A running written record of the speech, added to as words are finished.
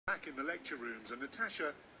Back in the lecture rooms, and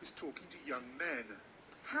Natasha is talking to young men.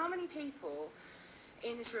 How many people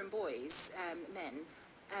in this room, boys, men,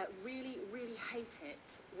 really hate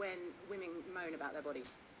it when women moan about their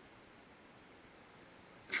bodies?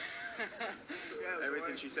 Yeah,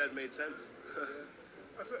 everything she said made sense.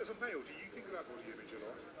 As a male, do you think about body image a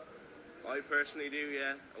lot? I personally do,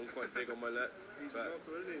 yeah. I'm quite big on my look. But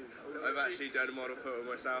I've actually done a model photo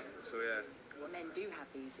myself, so yeah. Well, men do have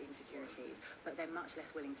these insecurities, but they're much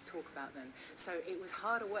less willing to talk about them. So it was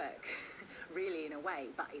harder work, really, in a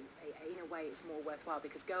way, but in a way it's more worthwhile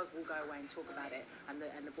because girls will go away and talk about it, and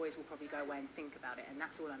the boys will probably go away and think about it, and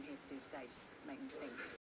that's all I'm here to do today, just make them think.